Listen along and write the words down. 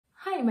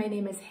Hi, my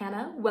name is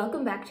Hannah.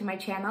 Welcome back to my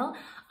channel.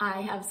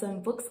 I have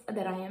some books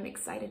that I am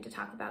excited to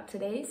talk about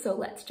today, so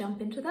let's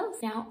jump into those.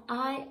 Now,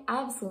 I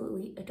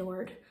absolutely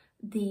adored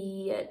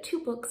the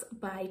two books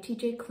by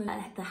T.J.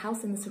 Klune, The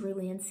House in the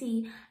Cerulean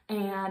Sea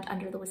and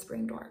Under the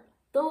Whispering Door.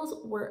 Those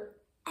were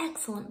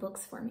excellent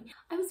books for me.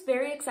 I was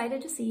very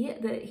excited to see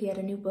that he had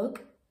a new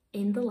book,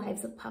 In the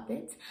Lives of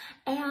Puppets,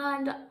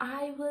 and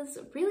I was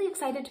really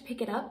excited to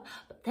pick it up,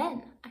 but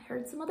then I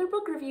heard some other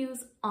book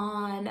reviews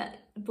on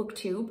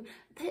BookTube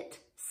that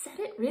said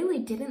it really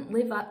didn't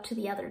live up to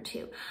the other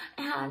two,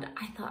 and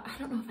I thought, I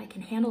don't know if I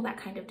can handle that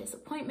kind of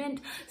disappointment,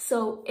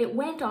 so it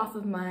went off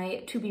of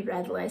my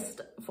to-be-read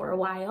list for a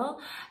while,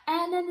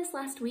 and then this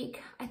last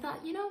week I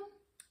thought, you know,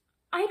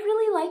 I'd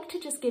really like to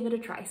just give it a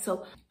try.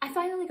 So I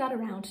finally got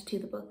around to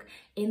the book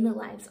In the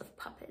Lives of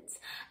Puppets,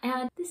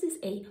 and this is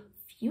a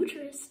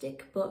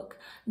futuristic book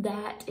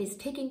that is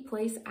taking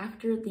place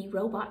after the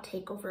robot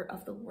takeover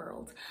of the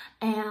world.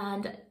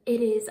 And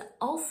it is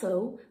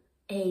also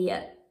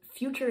a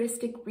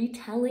futuristic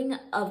retelling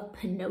of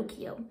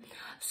Pinocchio.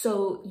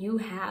 So you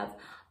have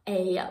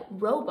a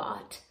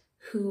robot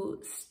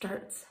who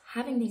starts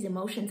having these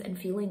emotions and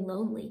feeling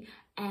lonely.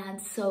 And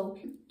so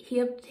he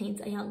obtains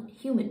a young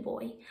human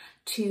boy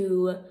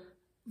to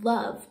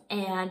love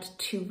and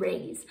to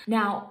raise.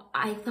 Now,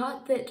 I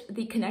thought that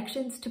the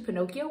connections to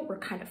Pinocchio were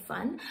kind of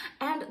fun,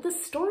 and the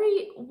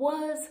story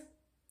was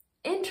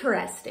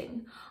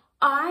interesting.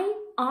 I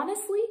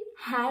honestly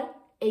had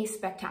a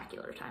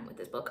spectacular time with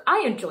this book.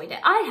 I enjoyed it.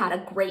 I had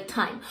a great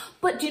time.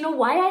 But do you know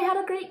why I had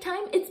a great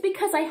time? It's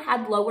because I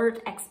had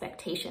lowered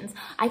expectations.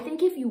 I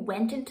think if you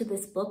went into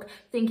this book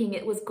thinking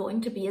it was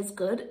going to be as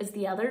good as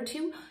the other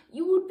two,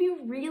 you would be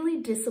really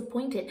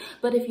disappointed.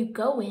 But if you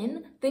go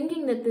in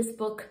thinking that this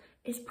book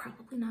is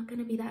probably not going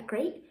to be that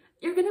great,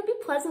 you're going to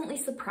be pleasantly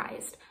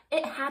surprised.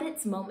 It had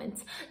its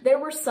moments. There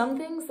were some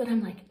things that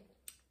I'm like,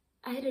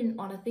 I didn't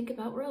want to think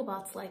about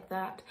robots like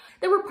that.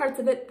 There were parts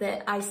of it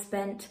that I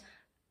spent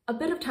a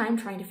bit of time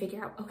trying to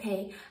figure out,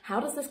 okay, how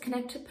does this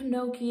connect to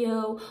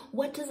Pinocchio?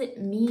 What does it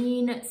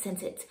mean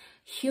since it's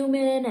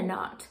human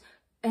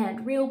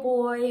and real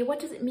boy? What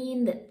does it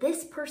mean that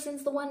this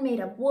person's the one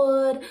made of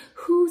wood?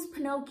 Who's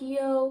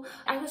Pinocchio?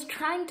 I was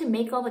trying to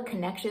make all the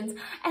connections,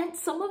 and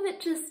some of it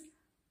just,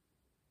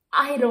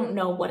 I don't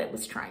know what it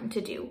was trying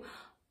to do,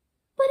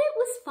 but it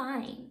was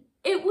fine.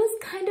 It was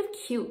kind of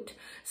cute.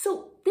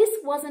 So this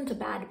wasn't a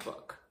bad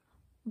book.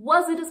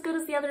 Was it as good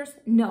as the others?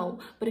 No,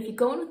 but if you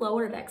go in with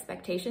lowered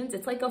expectations,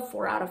 it's like a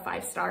 4 out of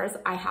 5 stars.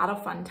 I had a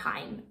fun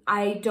time.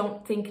 I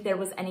don't think there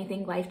was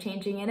anything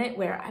life-changing in it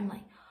where I'm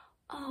like,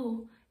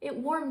 oh, it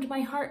warmed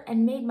my heart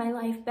and made my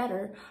life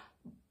better,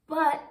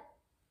 but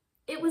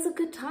it was a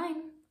good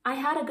time. I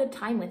had a good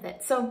time with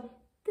it. So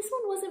this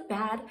one wasn't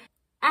bad.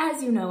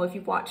 As you know, if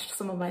you've watched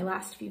some of my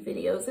last few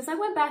videos, is I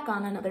went back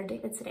on another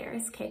David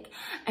Sedaris kick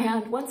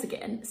and once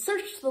again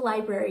searched the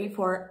library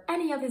for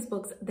any of his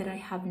books that I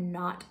have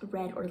not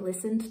read or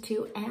listened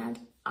to, and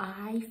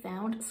I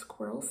found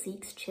Squirrel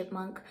Seeks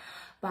Chipmunk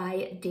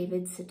by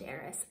David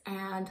Sedaris.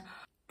 And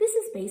this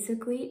is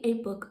basically a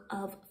book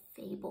of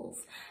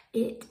fables.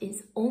 It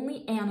is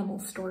only animal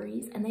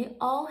stories, and they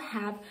all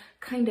have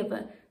kind of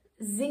a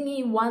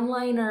zingy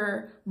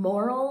one-liner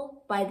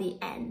moral by the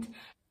end.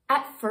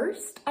 At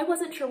first, I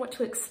wasn't sure what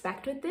to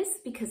expect with this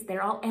because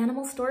they're all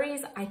animal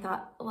stories. I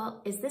thought,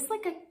 well, is this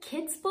like a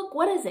kid's book?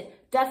 What is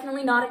it?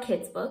 Definitely not a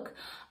kid's book.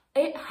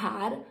 It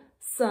had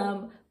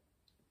some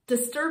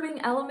disturbing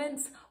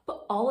elements,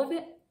 but all of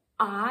it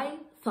I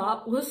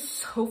thought was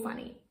so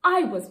funny.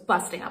 I was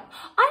busting up.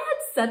 I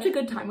had such a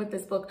good time with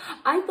this book.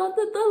 I thought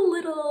that the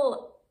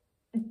little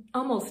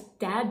almost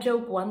dad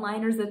joke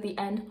one-liners at the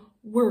end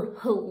were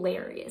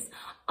hilarious.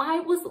 I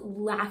was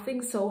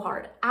laughing so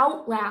hard,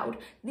 out loud,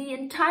 the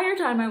entire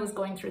time I was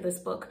going through this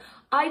book.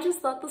 I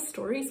just thought the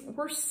stories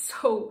were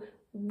so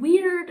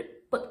weird,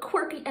 but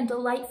quirky and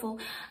delightful,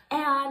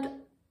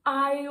 and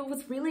I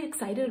was really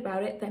excited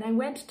about it. Then I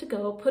went to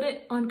go put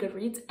it on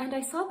Goodreads, and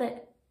I saw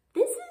that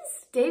this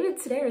is David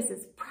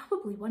Sedaris'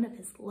 probably one of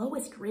his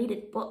lowest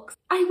rated books.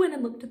 I went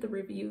and looked at the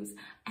reviews,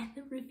 and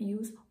the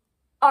reviews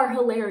are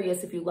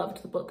hilarious if you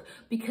loved the book,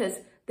 because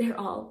they're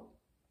all,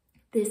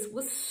 this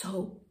was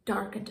so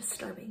dark and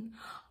disturbing.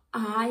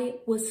 I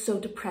was so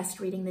depressed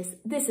reading this.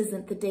 This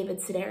isn't the David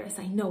Sedaris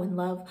I know and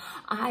love.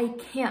 I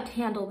can't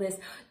handle this.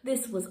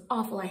 This was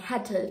awful. I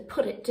had to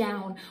put it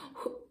down.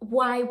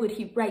 Why would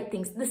he write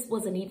things? This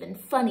wasn't even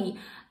funny.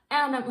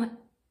 And I'm like,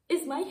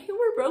 is my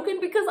humor broken?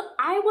 Because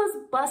I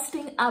was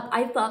busting up.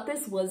 I thought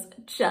this was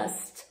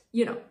just,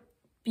 you know,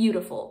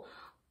 beautiful.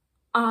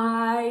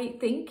 I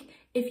think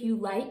if you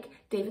like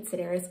David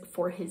Sedaris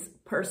for his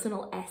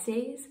personal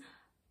essays,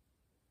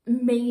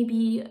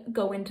 maybe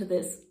go into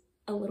this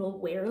a little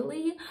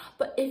warily,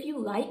 but if you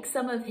like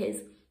some of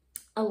his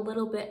a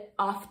little bit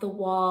off the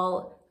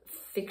wall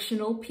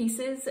fictional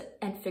pieces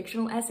and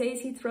fictional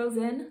essays he throws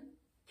in,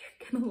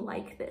 you're gonna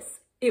like this.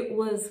 It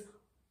was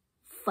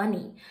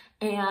funny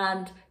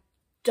and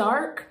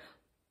dark,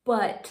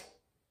 but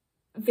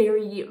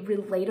very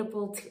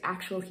relatable to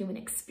actual human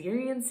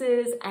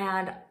experiences,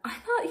 and I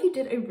thought he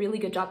did a really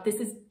good job. This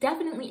is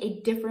definitely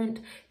a different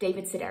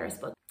David Sedaris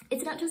book.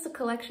 It's not just a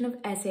collection of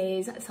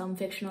essays, some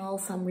fictional,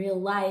 some real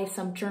life,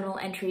 some journal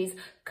entries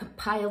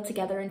compiled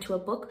together into a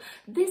book.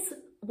 This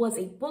was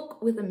a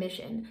book with a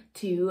mission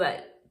to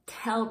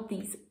tell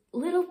these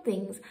little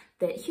things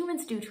that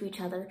humans do to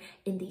each other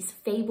in these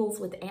fables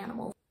with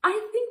animals.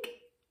 I think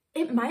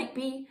it might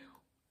be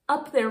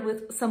up there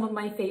with some of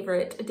my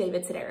favorite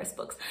David Sedaris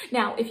books.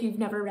 Now, if you've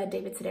never read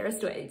David Sedaris,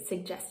 do I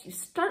suggest you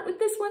start with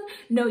this one?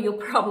 No, you'll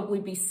probably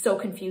be so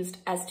confused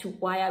as to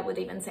why I would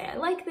even say I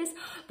like this,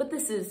 but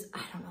this is,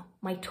 I don't know,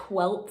 my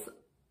 12th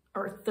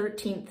or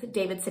 13th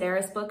David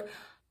Sedaris book.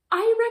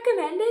 I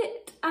recommend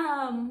it,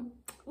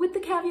 with the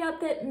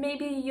caveat that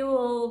maybe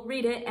you'll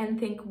read it and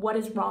think, what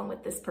is wrong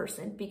with this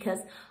person? Because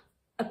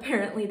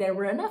apparently there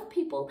were enough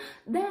people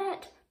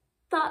that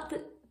thought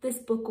that this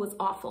book was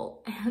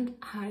awful, and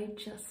I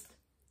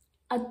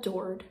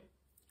adored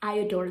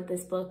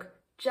this book.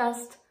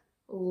 Just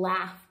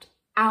laughed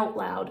out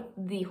loud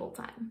the whole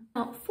time.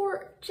 Now,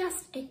 for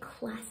just a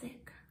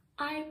classic,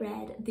 I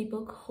read the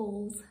book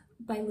Holes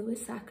by Louis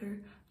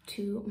Sachar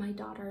to my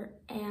daughter,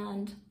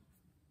 and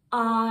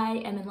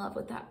I am in love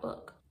with that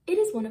book. It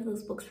is one of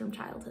those books from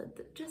childhood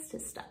that just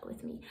has stuck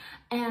with me,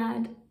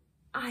 and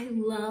I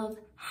love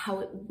how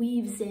it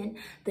weaves in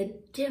the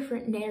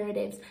different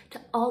narratives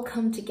to all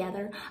come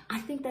together. I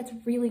think that's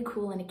really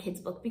cool in a kid's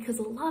book, because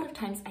a lot of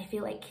times I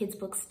feel like kids'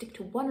 books stick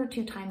to one or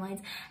two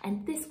timelines,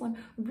 and this one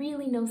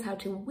really knows how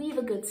to weave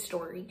a good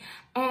story.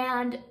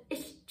 And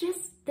it's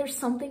just, there's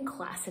something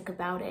classic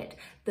about it.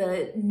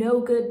 The no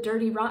good,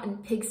 dirty, rotten,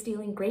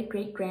 pig-stealing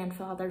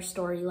great-great-grandfather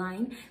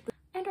storyline.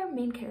 And our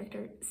main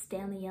character,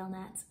 Stanley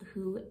Yelnats,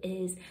 who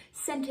is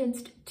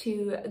sentenced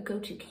to go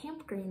to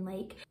Camp Green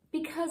Lake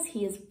because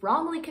he is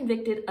wrongly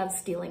convicted of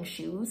stealing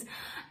shoes,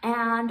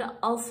 and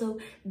also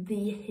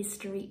the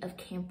history of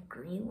Camp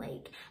Green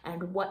Lake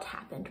and what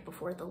happened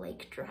before the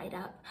lake dried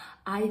up.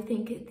 I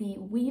think the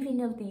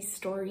weaving of these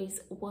stories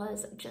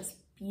was just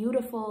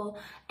beautiful,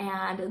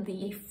 and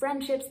the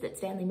friendships that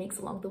Stanley makes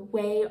along the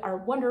way are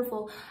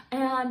wonderful,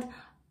 and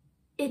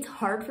it's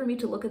hard for me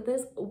to look at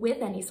this with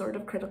any sort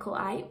of critical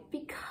eye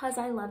because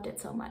I loved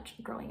it so much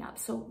growing up.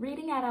 So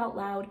reading it out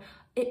loud,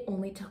 it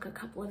only took a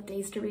couple of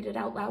days to read it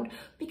out loud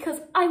because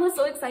I was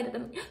so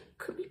excited.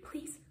 Could we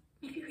please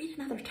maybe read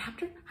another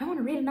chapter? I want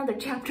to read another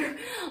chapter.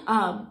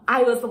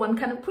 I was the one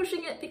kind of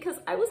pushing it because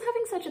I was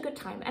having such a good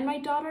time, and my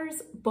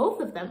daughters,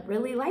 both of them,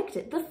 really liked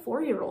it. The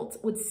 4-year-olds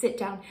would sit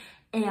down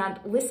and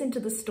listen to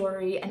the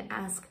story and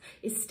ask,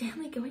 is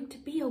Stanley going to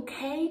be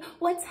okay?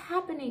 What's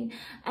happening?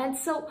 And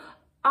so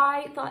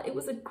I thought it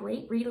was a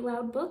great read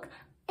aloud book,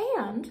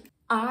 and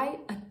I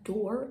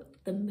adore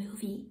the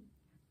movie.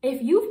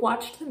 If you've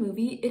watched the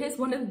movie, it is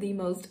one of the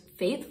most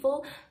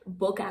faithful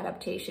book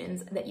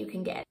adaptations that you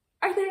can get.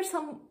 Are there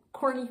some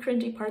corny,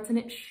 cringy parts in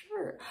it?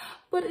 Sure,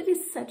 but it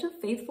is such a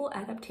faithful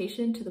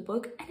adaptation to the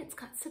book, and it's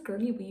got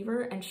Sigourney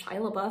Weaver and Shia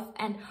LaBeouf,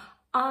 and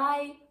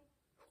I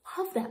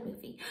love that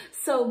movie.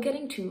 So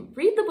getting to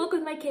read the book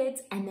with my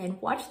kids and then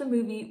watch the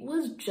movie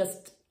was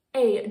just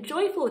a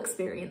joyful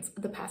experience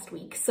the past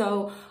week.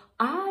 So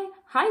I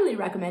highly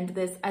recommend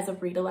this as a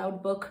read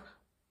aloud book.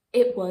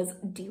 It was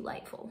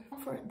delightful.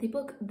 For the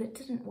book that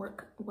didn't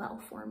work well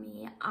for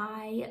me,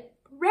 I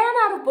ran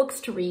out of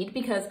books to read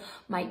because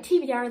my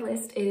TBR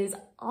list is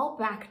all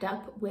backed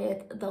up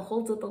with the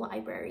holds of the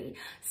library.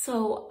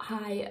 So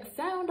I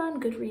found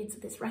on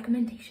Goodreads this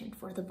recommendation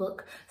for the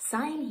book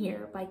Sign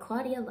Here by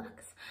Claudia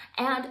Lux,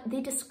 and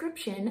the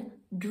description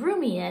drew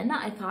me in.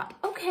 I thought,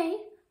 okay,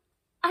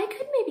 I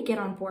could maybe get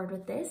on board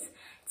with this.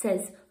 It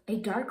says, a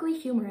darkly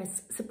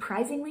humorous,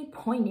 surprisingly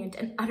poignant,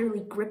 and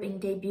utterly gripping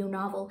debut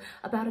novel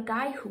about a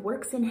guy who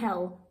works in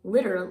hell,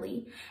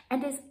 literally,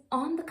 and is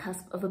on the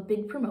cusp of a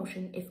big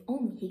promotion if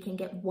only he can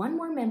get one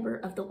more member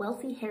of the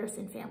wealthy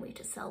Harrison family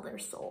to sell their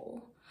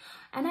soul.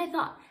 And I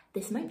thought,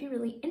 this might be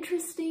really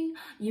interesting.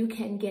 You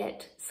can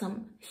get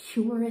some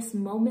humorous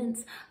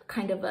moments,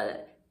 kind of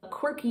a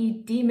quirky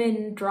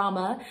demon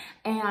drama,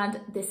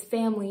 and this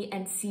family,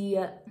 and see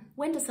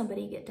when does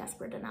somebody get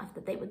desperate enough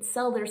that they would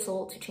sell their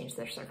soul to change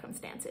their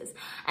circumstances.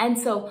 And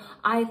so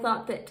I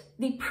thought that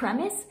the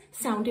premise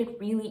sounded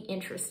really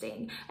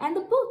interesting. And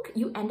the book,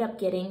 you end up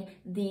getting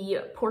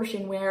the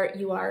portion where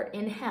you are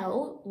in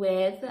hell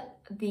with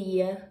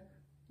the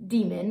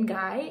demon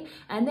guy,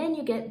 and then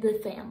you get the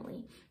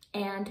family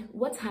and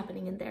what's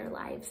happening in their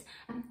lives.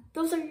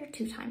 Those are your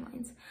two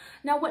timelines.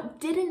 Now, what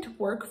didn't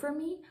work for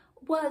me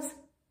was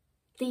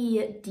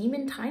the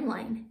demon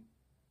timeline.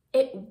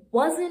 It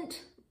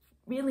wasn't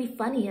really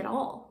funny at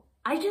all.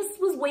 I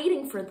just was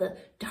waiting for the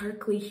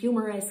darkly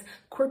humorous,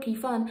 quirky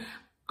fun.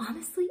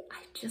 Honestly,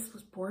 I just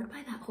was bored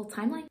by that whole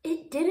timeline.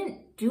 It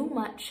didn't do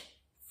much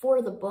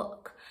for the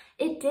book.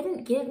 It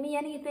didn't give me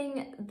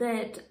anything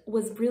that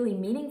was really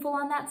meaningful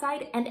on that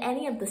side, and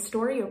any of the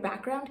story or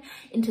background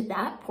into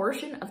that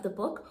portion of the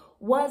book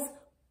was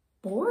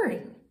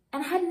boring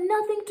and had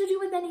nothing to do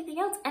with anything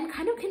else and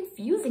kind of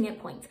confusing at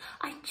points.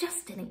 I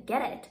just didn't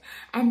get it.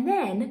 And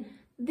then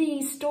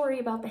the story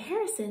about the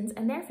Harrisons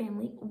and their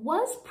family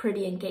was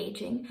pretty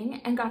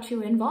engaging and got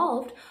you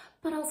involved,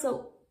 but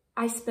also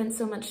I spent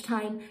so much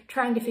time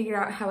trying to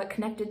figure out how it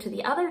connected to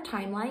the other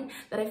timeline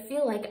that I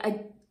feel like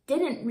I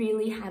didn't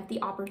really have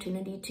the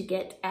opportunity to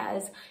get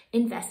as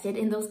invested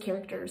in those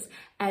characters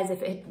as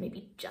if it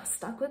maybe just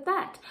stuck with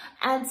that.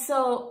 And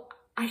so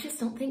I just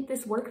don't think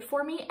this worked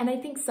for me. And I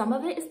think some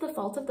of it is the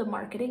fault of the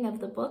marketing of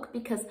the book,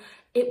 because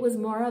it was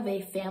more of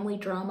a family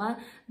drama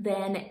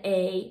than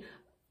a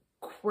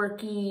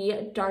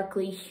quirky,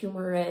 darkly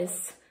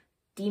humorous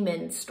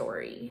demon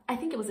story. I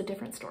think it was a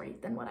different story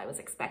than what I was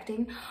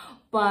expecting,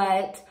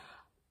 but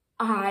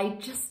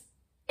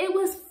it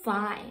was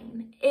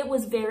fine. It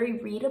was very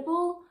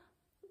readable,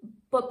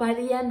 but by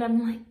the end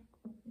I'm like,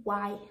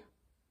 why?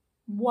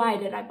 Why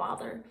did I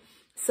bother?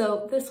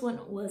 So this one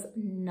was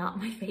not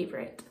my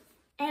favorite.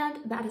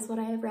 And that is what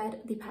I have read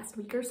the past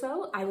week or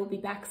so. I will be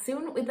back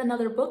soon with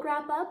another book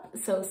wrap up,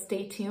 so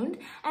stay tuned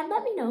and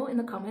let me know in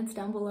the comments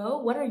down below,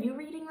 what are you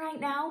reading right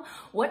now?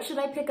 What should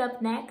I pick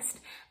up next?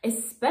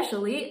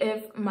 Especially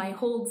if my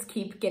holds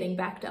keep getting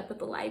backed up at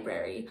the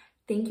library.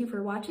 Thank you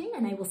for watching,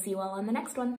 and I will see you all on the next one.